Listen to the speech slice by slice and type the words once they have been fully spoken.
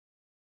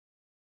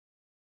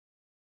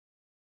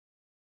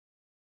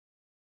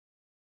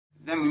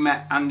Then we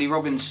met Andy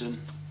Robinson,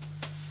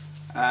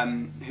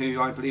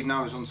 who I believe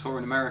now is on tour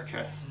in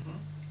America.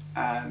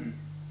 And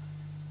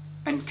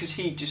because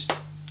he just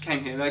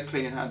came here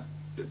locally and had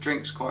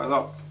drinks quite a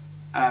lot,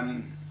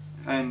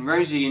 and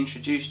Rosie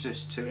introduced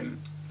us to him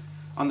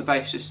on the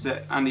basis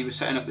that Andy was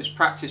setting up this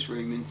practice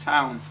room in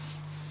town,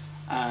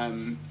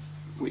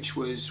 which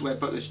was where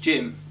Butler's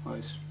gym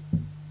was.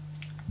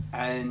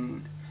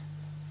 And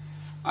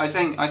I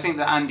think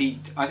that Andy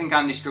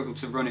struggled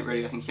to run it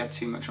really. I think he had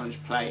too much on his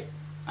plate.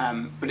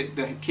 But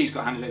the keys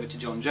got handed over to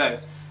John Joe,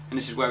 and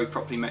this is where we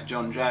properly met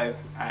John Joe.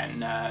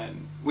 And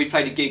we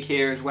played a gig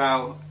here as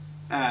well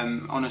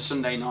on a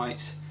Sunday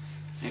night.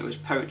 It was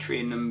Poetry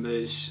and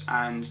Numbers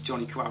and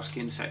Johnny Kowalski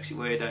and the Sexy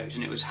Weirdos,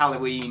 and it was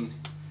Halloween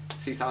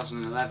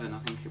 2011, I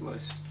think it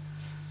was.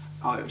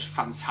 Oh, it was a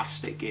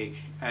fantastic gig,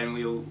 and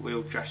we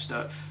all dressed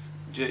up.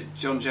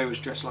 John Joe was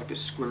dressed like a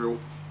squirrel,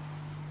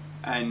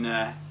 and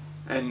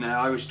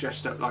I was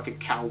dressed up like a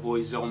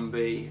cowboy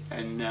zombie,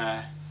 and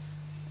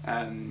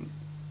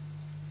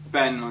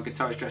Ben, my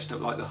guitarist, dressed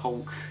up like the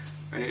Hulk.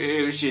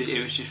 It was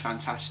just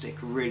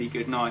fantastic, a really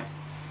good night.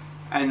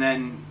 And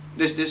then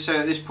so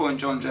at this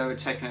point, John Joe had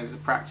taken over the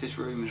practice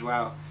room as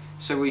well.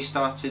 So we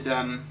started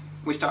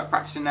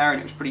practicing there, and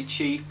it was pretty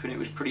cheap, and it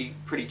was pretty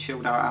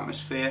chilled out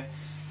atmosphere.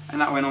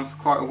 And that went on for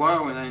quite a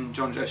while, and then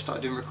John Joe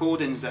started doing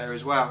recordings there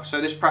as well.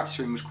 So this practice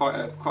room was quite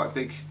a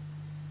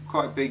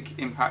big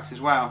impact as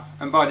well.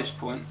 And by this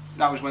point,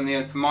 that was when the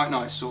open mic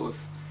night sort of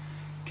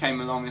came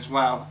along as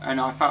well,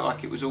 and I felt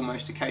like it was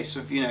almost a case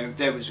of, you know,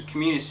 there was a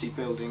community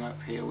building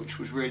up here which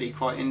was really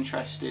quite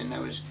interesting.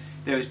 There was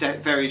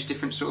various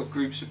different sort of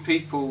groups of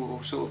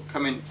people sort of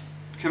coming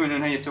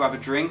in here to have a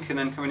drink and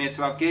then coming here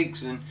to have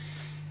gigs, and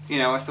you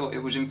know, I thought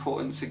it was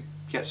important to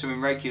get something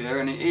regular,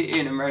 and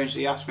Ian and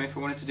Rosie asked me if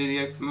I wanted to do the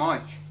open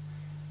mic,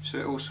 so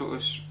it all sort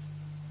of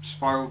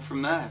spiraled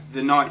from there.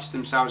 The nights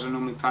themselves I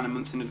normally plan a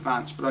month in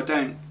advance, but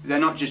they're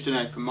not just an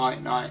open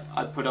mic night.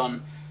 I put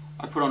on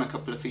a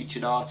couple of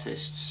featured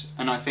artists,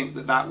 and I think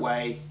that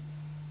way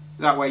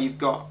you've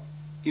got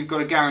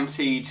a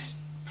guaranteed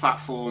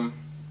platform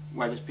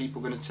where there's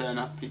people going to turn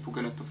up, people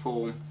going to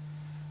perform,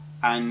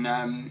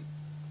 and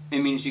it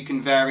means you can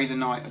vary the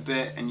night a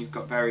bit, and you've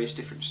got various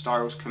different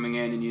styles coming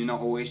in, and you're not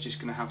always just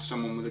going to have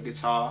someone with a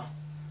guitar,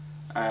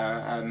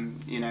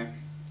 you know.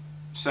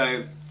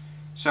 So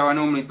I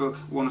normally book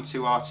one or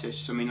two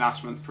artists. I mean,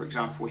 last month, for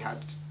example,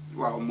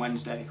 on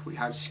Wednesday we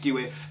had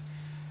Skewiff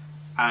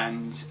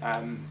and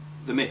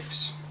the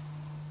Myths,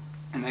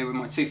 and they were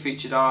my two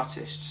featured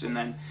artists. And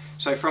then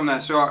so from there,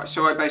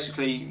 so I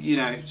basically, you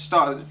know,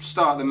 start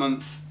the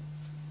month,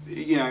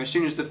 you know, as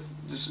soon as the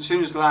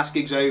last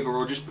gig's over,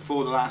 or just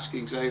before the last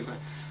gig's over,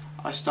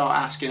 I start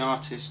asking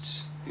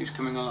artists who's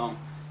coming along,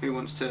 who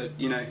wants to,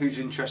 you know, who's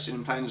interested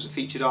in playing as a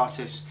featured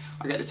artist.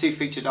 I get the two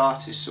featured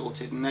artists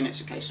sorted, and then it's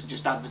a case of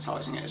just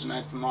advertising it as an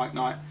open mic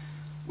night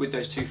with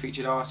those two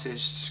featured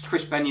artists.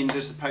 Chris Benyon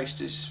does the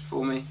posters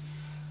for me.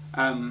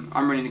 I'm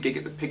running a gig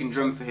at the Pig and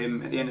Drum for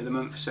him at the end of the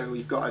month, so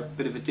we've got a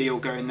bit of a deal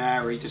going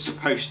there where he does the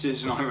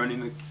posters and I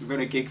run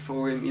a gig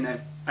for him, you know.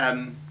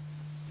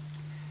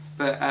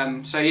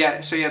 So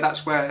yeah,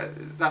 that's where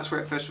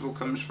it first of all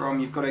comes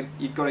from. You've got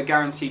a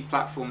guaranteed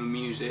platform of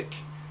music.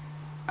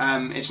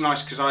 It's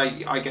nice because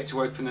I get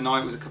to open the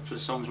night with a couple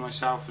of songs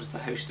myself as the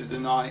host of the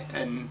night,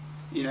 and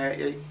you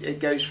know, it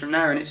goes from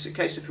there, and it's a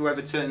case of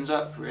whoever turns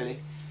up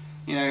really.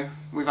 You know,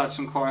 we've had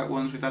some quiet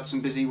ones, we've had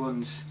some busy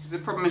ones. The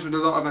problem is with a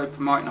lot of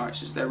open mic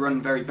nights is they're run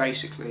very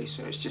basically,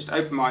 so it's just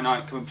open mic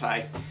night, come and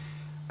play,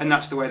 and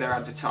that's the way they're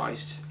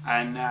advertised.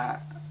 And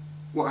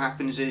what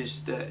happens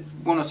is that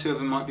one or two of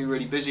them might be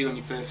really busy when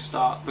you first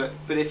start, but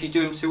if you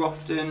do them too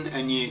often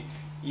and you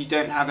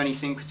don't have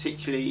anything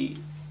particularly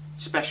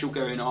special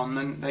going on,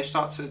 then they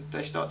start to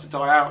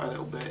die out a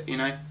little bit, you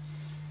know.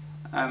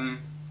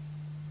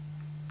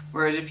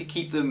 Whereas if you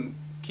keep them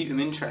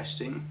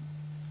interesting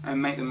and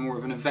make them more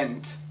of an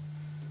event,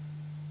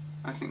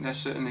 I think they're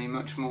certainly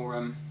much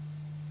more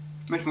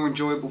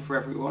enjoyable for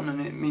everyone,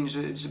 and it means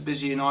that it's a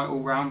busier night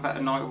all round,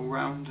 better night all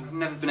round. I've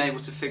never been able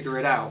to figure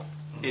it out.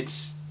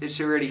 It's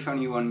a really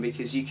funny one,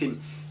 because you can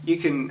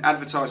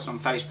advertise it on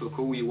Facebook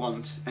all you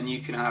want, and you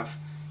can have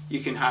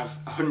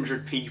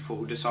 100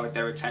 people decide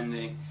they're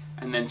attending,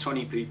 and then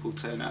 20 people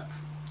turn up,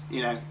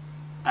 you know.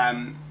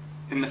 And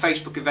the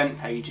Facebook event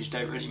pages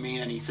don't really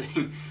mean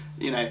anything,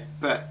 you know.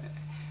 But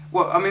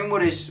I mean,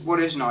 what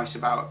is nice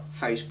about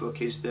Facebook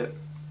is that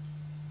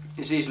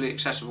it's easily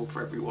accessible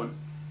for everyone,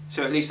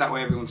 so at least that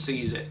way everyone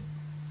sees it.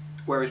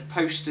 Whereas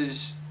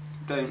posters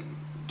don't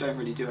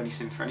really do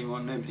anything for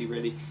anyone. Nobody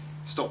really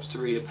stops to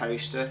read a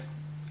poster.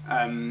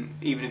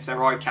 Even if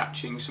they're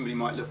eye-catching, somebody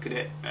might look at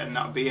it and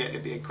that'll be it.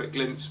 It'll be a quick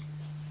glimpse.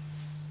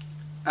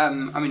 I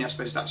mean, I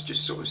suppose that's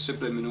just sort of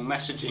subliminal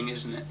messaging,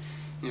 isn't it?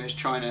 You know, it's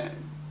trying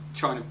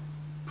to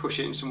push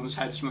it in someone's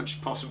head as much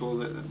as possible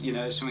that, you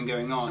know, there's something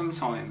going on.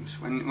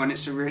 Sometimes when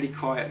it's a really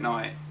quiet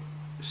night,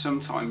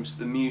 sometimes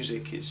the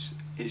music is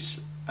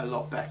a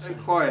lot better. So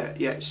quiet,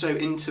 yet so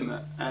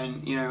intimate,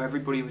 and you know,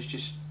 everybody was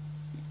just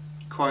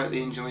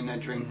quietly enjoying their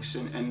drinks,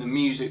 and the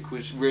music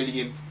was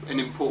really an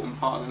important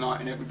part of the night,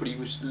 and everybody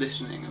was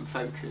listening and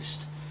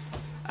focused.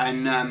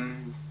 And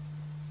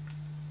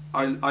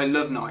I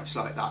love nights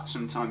like that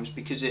sometimes,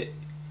 because it,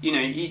 you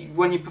know,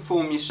 when you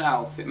perform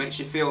yourself, it makes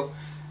you feel,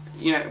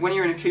 you know, when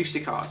you're an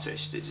acoustic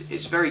artist,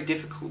 it's very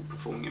difficult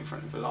performing in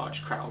front of a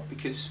large crowd,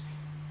 because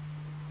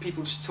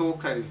people just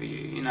talk over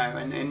you, you know,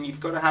 and you've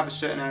got to have a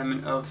certain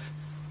element of,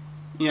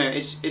 you know,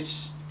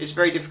 it's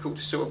very difficult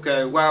to sort of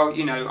go, well,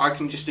 you know, I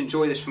can just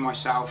enjoy this for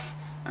myself,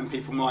 and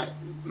people might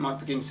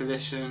begin to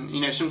listen.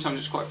 You know, sometimes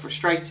it's quite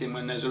frustrating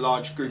when there's a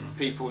large group of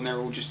people and they're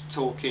all just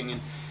talking,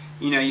 and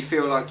you know, you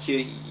feel like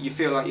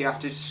you have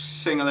to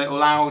sing a little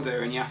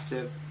louder, and you have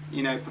to,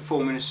 you know,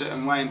 perform in a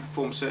certain way and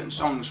perform certain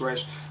songs,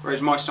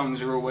 whereas my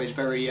songs are always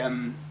very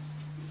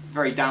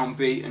very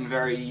downbeat and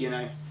very, you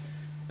know,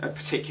 a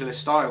particular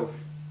style.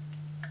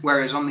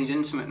 Whereas on these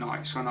intimate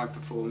nights when I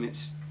perform,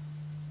 it's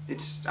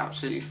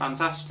absolutely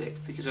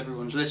fantastic, because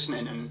everyone's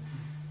listening, and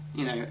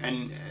you know,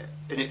 and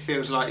it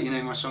feels like, you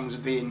know, my songs are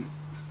being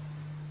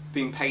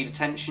paid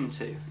attention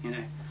to, you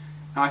know.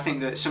 And I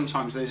think that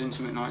sometimes those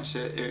intimate nights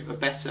are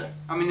better.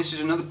 I mean, this is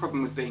another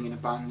problem with being in a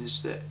band,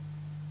 is that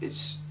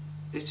it's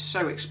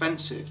so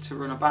expensive to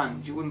run a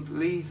band, you wouldn't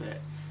believe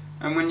it.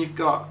 And when you've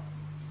got,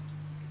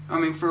 I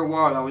mean, for a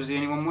while I was the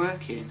only one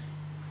working,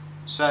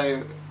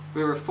 so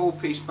we were a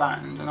 4-piece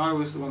band, and I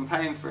was the one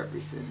paying for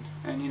everything.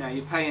 And you know,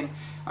 you're paying,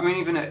 I mean,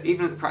 even at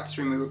the practice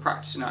room we were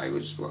practicing at, it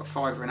was what,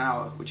 $5 an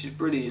hour, which is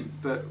brilliant.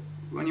 But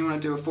when you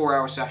want to do a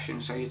 4-hour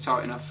session, so you're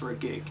tight enough for a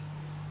gig,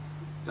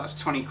 that's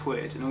 20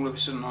 quid, and all of a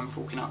sudden I'm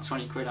forking out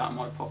 20 quid out of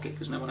my pocket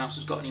because no one else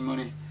has got any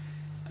money.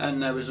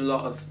 And there was a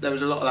lot of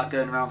that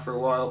going around for a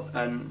while,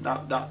 and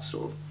that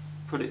sort of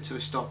put it to a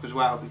stop as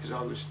well, because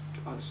I was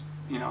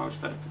you know, I was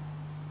fed up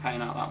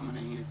paying out that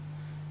money,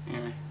 you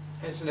know.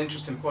 It's an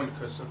interesting point,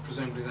 because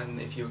presumably then,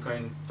 if you were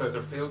going further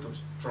afield, there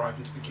was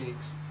driving to the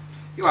gigs.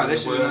 Well,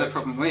 this is another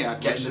problem we had.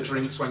 Getting the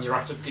drinks when you're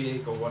at a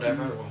gig or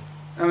whatever. Or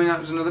I mean, that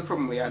was another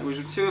problem we had. Was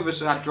 2 of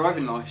us had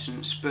driving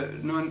licence,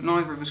 but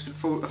neither of us could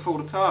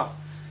afford a car,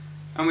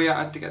 and we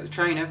had to get the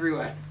train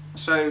everywhere.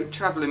 So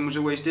travelling was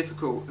always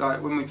difficult.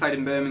 Like when we played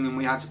in Birmingham,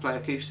 we had to play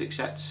acoustic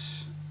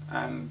sets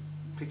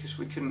because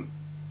we couldn't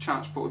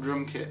transport a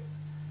drum kit,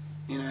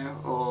 you know,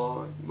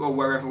 or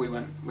wherever we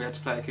went, we had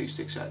to play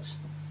acoustic sets.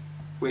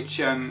 Which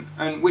to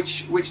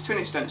an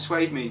extent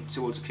swayed me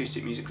towards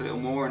acoustic music a little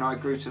more, and I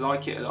grew to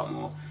like it a lot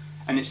more.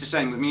 And it's the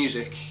same with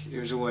music. It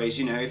was always,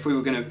 you know, if we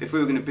were gonna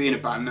be in a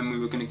band, then we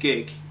were gonna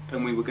gig,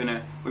 and we were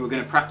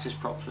gonna practice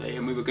properly,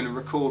 and we were gonna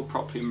record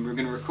properly, and we were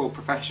gonna record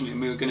professionally, and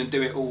we were gonna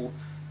do it all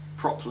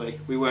properly.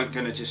 We weren't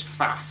gonna just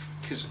faff,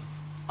 because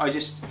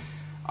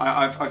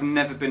I've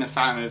never been a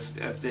fan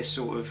of this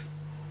sort of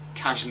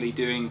casually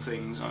doing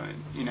things.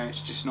 You know,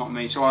 it's just not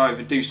me. So I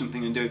either do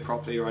something and do it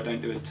properly, or I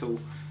don't do it at all.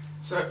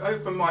 So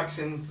open mics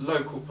in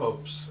local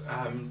pubs,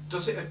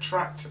 does it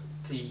attract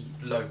the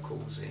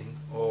locals in,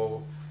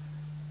 or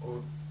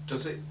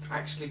does it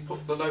actually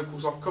put the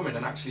locals off coming,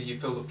 and actually you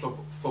fill the pub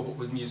up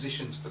with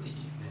musicians for the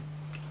evening?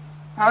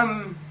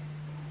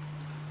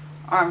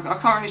 I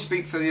can't really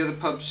speak for the other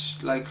pubs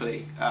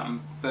locally,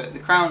 but the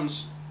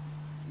Crown's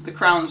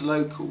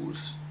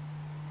locals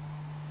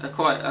are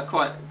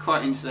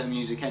quite into their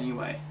music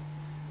anyway,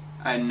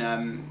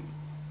 and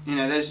you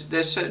know,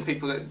 there's certain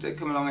people that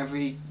come along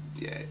every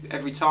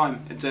time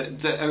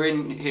that are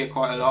in here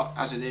quite a lot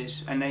as it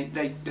is, and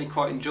they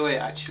quite enjoy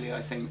it actually.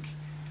 I think,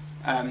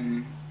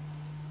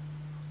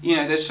 you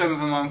know, there's some of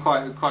them I'm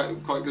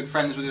quite good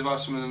friends with as well.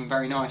 Some of them are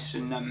very nice,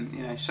 and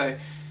you know, so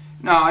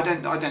no, I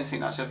don't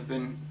think that's ever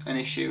been an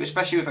issue,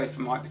 especially with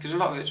open mic, because a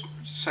lot of it's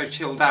so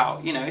chilled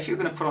out. You know, if you're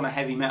going to put on a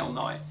heavy metal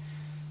night,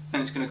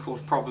 then it's going to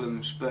cause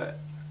problems. But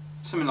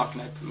something like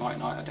an open mic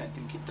night, I don't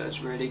think it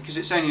does really, because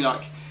it's only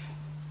like,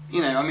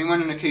 you know, I mean,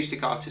 when an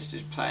acoustic artist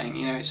is playing,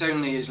 you know, it's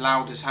only as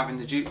loud as having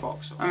the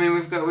jukebox. I mean,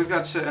 we've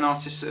got certain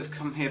artists that have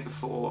come here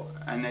before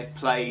and they've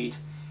played.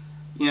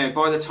 You know,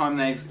 by the time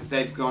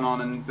they've gone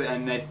on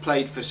and they've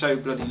played for so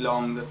bloody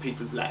long that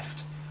people have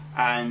left,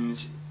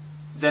 and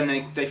then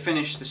they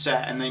finish the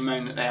set and they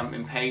moan that they haven't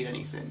been paid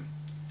anything,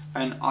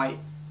 and I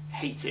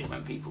hate it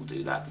when people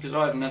do that, because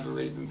I've never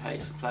really been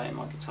paid for playing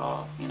my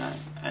guitar, you know,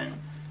 and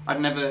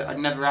I'd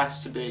never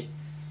asked to be.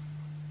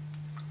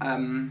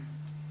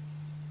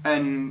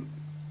 And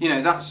you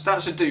know,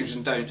 that's a do's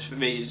and don'ts for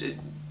me. Is it,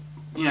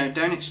 you know,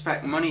 don't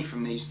expect money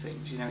from these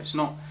things. You know, it's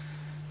not,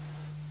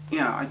 you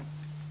know,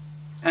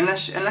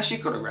 unless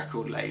you've got a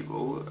record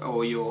label,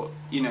 or you're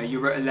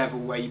at a level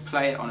where you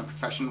play it on a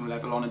professional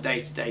level on a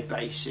day-to-day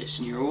basis,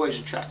 and you're always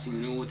attracting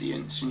an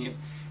audience, and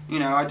you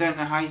know, I don't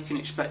know how you can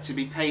expect to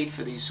be paid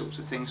for these sorts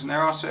of things. And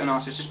there are certain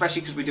artists,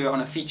 especially because we do it on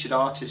a featured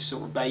artist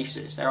sort of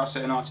basis, there are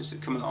certain artists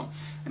that come along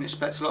and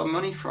expect a lot of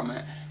money from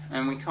it,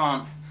 and we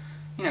can't,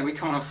 you know, we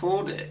can't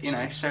afford it, you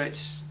know. So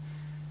it's,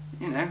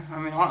 you know, I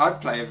mean, I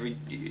play every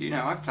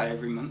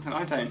month, and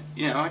I don't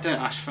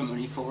ask for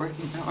money for it.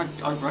 You know,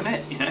 I run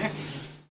it, you know.